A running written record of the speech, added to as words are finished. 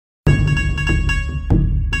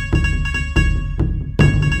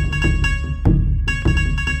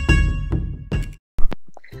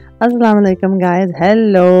Assalamu alaikum guys,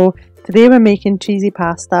 hello. Today we're making cheesy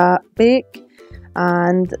pasta bake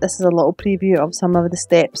and this is a little preview of some of the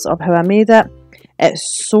steps of how I made it.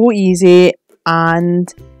 It's so easy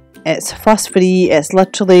and it's fuss free. It's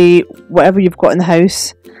literally whatever you've got in the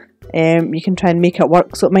house. You can try and make it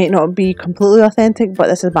work, so it might not be completely authentic, but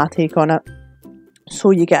this is my take on it.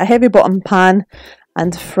 So you get a heavy bottom pan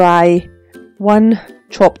and fry one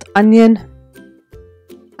chopped onion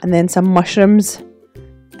and then some mushrooms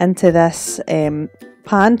into this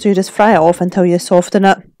pan. So you just fry it off until you soften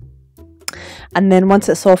it, and then once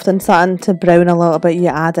it's soft and starting to brown a little bit, you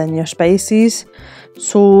add in your spices.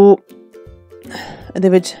 So they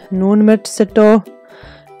would known mirch,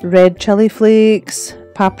 red chili flakes,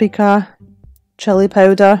 paprika, chili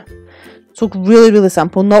powder. So really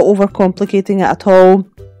simple, not overcomplicating it at all.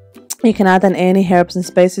 You can add in any herbs and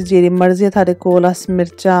spices, jeri marzi thade kolas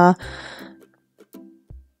mircha,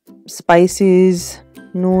 spices,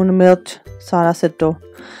 known mirch, sara siddo.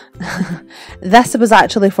 This was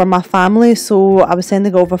actually for my family, so I was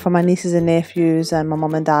sending it over for my nieces and nephews and my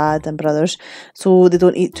mum and dad and brothers, so they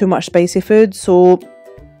don't eat too much spicy food. So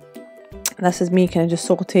this is me kind of just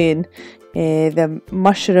sauteing the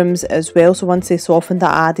mushrooms as well. So once they softened,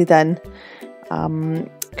 I added in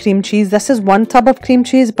cream cheese. This is one tub of cream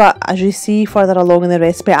cheese, but as you see further along in the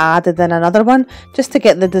recipe, I added in another one just to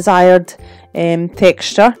get the desired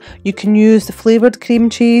texture. You can use the flavoured cream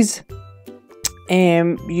cheese.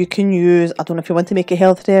 You can use, I don't know if you want to make it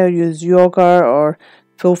healthier, use yogurt or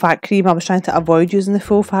full fat cream. I was trying to avoid using the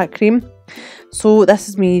full fat cream. So this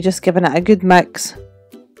is me just giving it a good mix.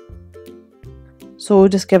 So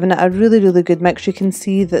just giving it a really good mix. You can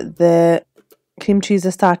see that the cream cheese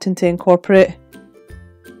is starting to incorporate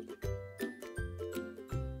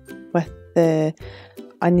with the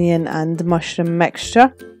onion and mushroom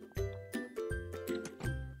mixture.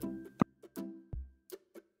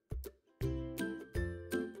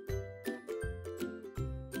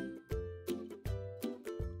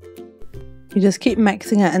 You just keep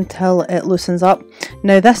mixing it until it loosens up.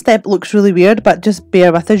 Now this step looks really weird, but just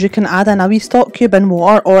bear with us. You can add in a wee stock cube in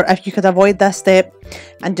water, or if you could avoid this step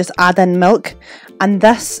and just add in milk. And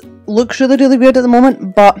this looks really weird at the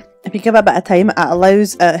moment, but if you give it a bit of time, it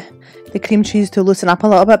allows the cream cheese to loosen up a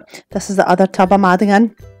little bit. This is the other tub I'm adding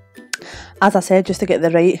in, as I said, just to get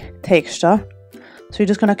the right texture. So you're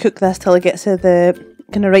just going to cook this till it gets to the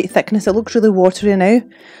kind of right thickness. It looks really watery now,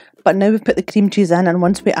 but now we've put the cream cheese in, and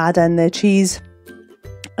once we add in the cheese,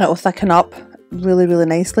 it will thicken up really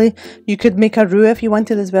nicely. You could make a roux if you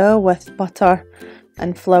wanted as well, with butter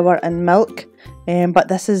and flour and milk, but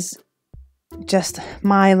this is just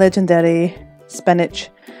my legendary spinach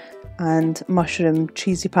and mushroom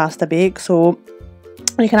cheesy pasta bake. So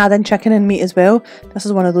you can add in chicken and meat as well. This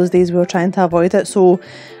is one of those days we were trying to avoid it, so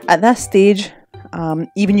at this stage,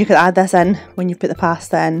 even you could add this in when you put the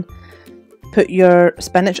pasta in. Put your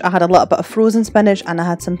spinach. I had a little bit of frozen spinach and I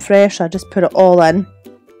had some fresh, so I just put it all in,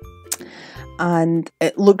 and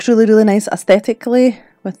it looks really nice aesthetically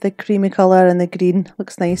with the creamy colour and the green.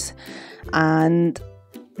 Looks nice. And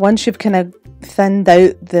once you've kind of thinned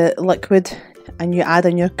out the liquid and you add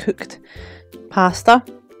in your cooked pasta,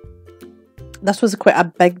 this was quite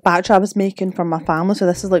a big batch I was making for my family, so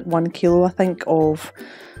this is like 1 kilo I think of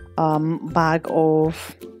bag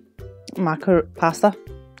of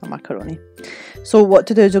macaroni. So what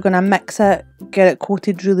to do is you're going to mix it, get it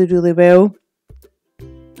coated really well,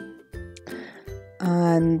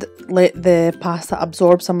 and let the pasta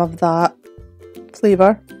absorb some of that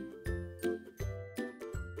flavour.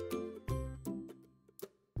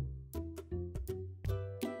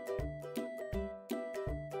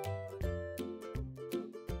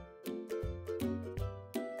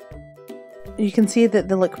 You can see that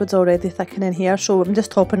the liquid's already thickening here, so I'm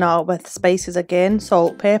just topping it up with spices again: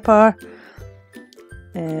 salt, pepper,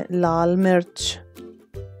 lal mirch,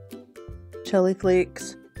 chili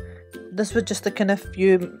flakes. This was just the kind of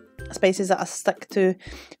few spices that I stick to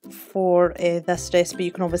for this recipe.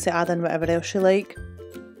 You can obviously add in whatever else you like.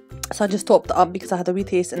 So I just topped it up because I had a wee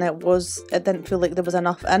taste and it didn't feel like there was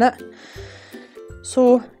enough in it.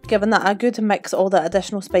 So giving that a good mix, all the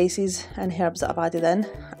additional spices and herbs that I've added in,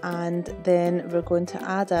 and then we're going to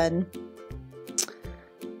add in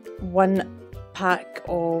 1 pack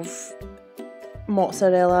of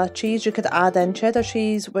mozzarella cheese. You could add in cheddar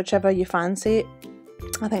cheese, whichever you fancy.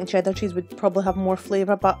 I think cheddar cheese would probably have more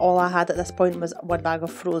flavour, but all I had at this point was 1 bag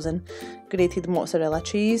of frozen grated mozzarella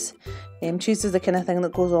cheese. Cheese is the kind of thing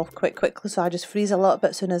that goes off quite quickly, so I just freeze a little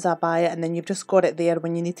bit as soon as I buy it, and then you've just got it there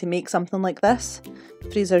when you need to make something like this.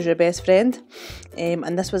 Freezer's your best friend.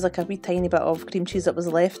 And this was like a wee tiny bit of cream cheese that was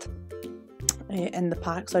left. in the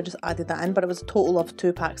pack, so I just added that in, but it was a total of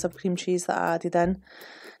 2 packs of cream cheese that I added in.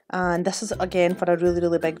 And this is again for a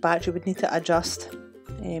really big batch. You would need to adjust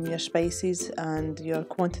your spices and your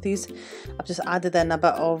quantities. I've just added in a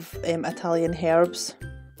bit of Italian herbs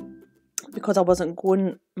because I wasn't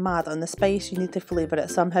going mad on the spice. You need to flavour it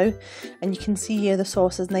somehow, and you can see here the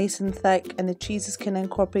sauce is nice and thick and the cheese is kind of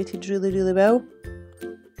incorporated really well.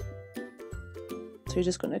 So you're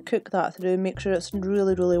just going to cook that through, make sure it's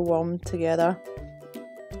really warm together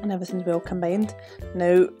and everything's well combined.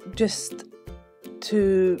 Now just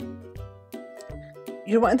you're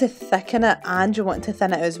wanting to thicken it and you're wanting to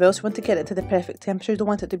thin it as well, so you want to get it to the perfect temperature. You don't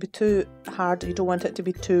want it to be too hard, you don't want it to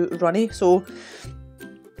be too runny. So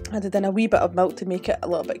I added in a wee bit of milk to make it a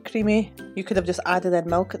little bit creamy. You could have just added in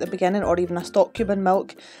milk at the beginning, or even a stock cube in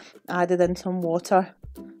milk. I added in some water,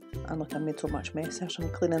 and look, I made so much mess here, so I'm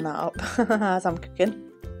cleaning that up as I'm cooking.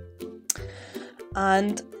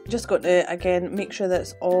 And just got to again make sure that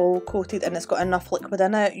it's all coated and it's got enough liquid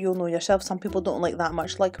in it. You'll know yourself, some people don't like that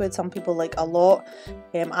much liquid, some people like a lot.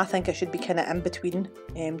 I think it should be kind of in between,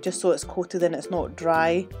 just so it's coated and it's not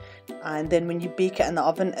dry, and then when you bake it in the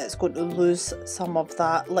oven it's going to lose some of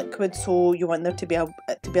that liquid, so you want there to be a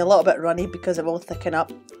little bit runny because it will thicken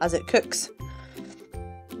up as it cooks.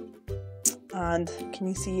 And can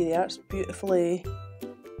you see there, it's beautifully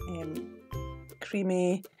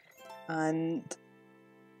creamy, and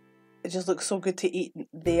it just looks so good to eat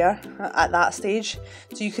there at that stage.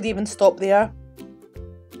 So you could even stop there,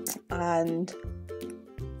 and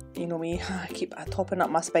you know me, I keep topping up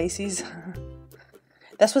my spices.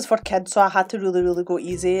 This was for kids, so I had to really go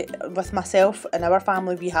easy with myself. In our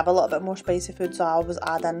family we have a little bit more spicy food, so I always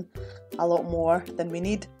add in a lot more than we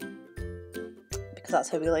need because that's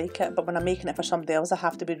how we like it. But when I'm making it for somebody else I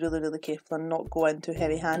have to be really careful and not go in too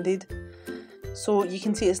heavy handed. So you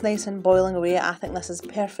can see it's nice and boiling away. I think this is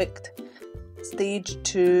perfect stage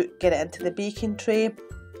to get it into the baking tray.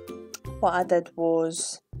 What I did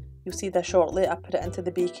was, you'll see this shortly, I put it into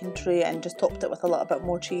the baking tray and just topped it with a little bit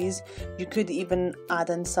more cheese. You could even add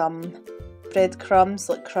in some breadcrumbs,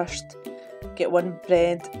 like crushed. Get one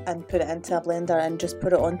bread and put it into a blender and just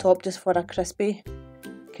put it on top just for a crispy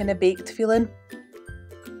kind of baked feeling.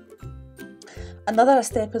 Another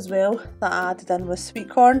step as well that I added in was sweet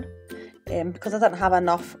corn. Because I didn't have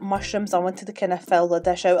enough mushrooms, I wanted to kind of fill the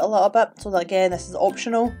dish out a little bit. So that, again, this is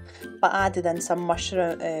optional, but I added in some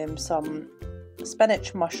some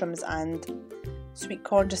spinach, mushrooms and sweet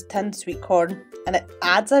corn, just tinned sweet corn, and it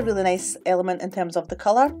adds a really nice element in terms of the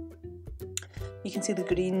colour. You can see the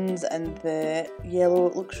greens and the yellow,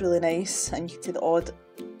 it looks really nice, and you can see the odd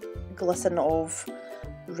glisten of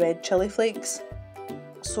red chilli flakes.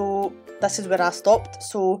 So this is where I stopped.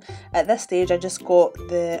 So at this stage I just got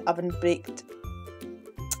the oven baked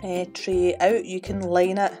tray out. You can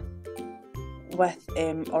line it with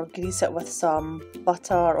or grease it with some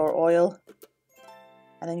butter or oil,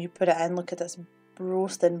 and then you put it in. Look at this,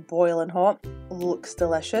 roasting, boiling hot, looks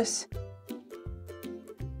delicious.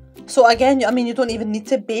 So again, I mean, you don't even need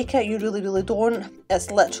to bake it, you really don't.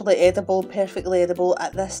 It's literally edible, perfectly edible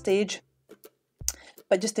at this stage.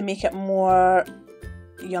 But just to make it more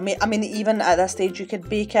yummy, I mean, even at this stage you could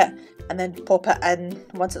bake it and then pop it in,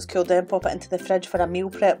 once it's cooled down, pop it into the fridge for a meal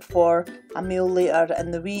prep for a meal later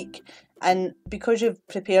in the week. And because you've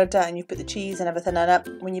prepared it and you put the cheese and everything in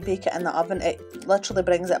it, when you bake it in the oven it literally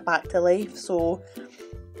brings it back to life. So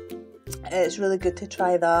it's really good to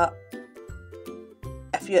try that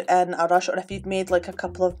if you're in a rush, or if you've made like a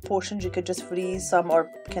couple of portions you could just freeze some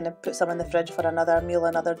or kind of put some in the fridge for another meal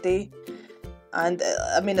another day. And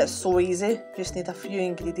I mean, it's so easy, you just need a few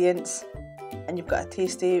ingredients and you've got a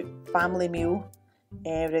tasty family meal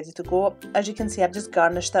ready to go. As you can see, I've just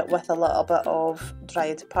garnished it with a little bit of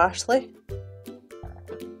dried parsley.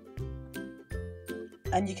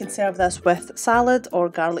 And you can serve this with salad or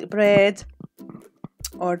garlic bread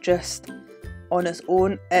or just on its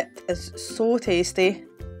own. It is so tasty.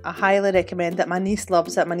 I highly recommend it. My niece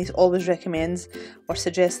loves it. My niece always recommends or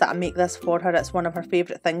suggests that I make this for her. It's one of her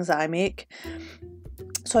favourite things that I make.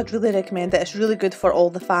 So I'd really recommend it. It's really good for all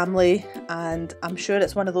the family, and I'm sure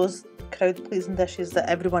it's one of those crowd pleasing dishes that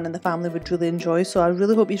everyone in the family would really enjoy. So I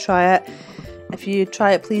really hope you try it. If you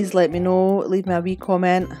try it, please let me know. Leave me a wee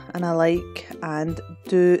comment and a like, and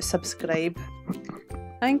do subscribe.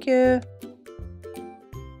 Thank you.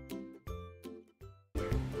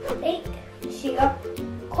 Like, share,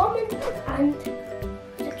 comment and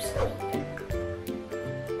subscribe.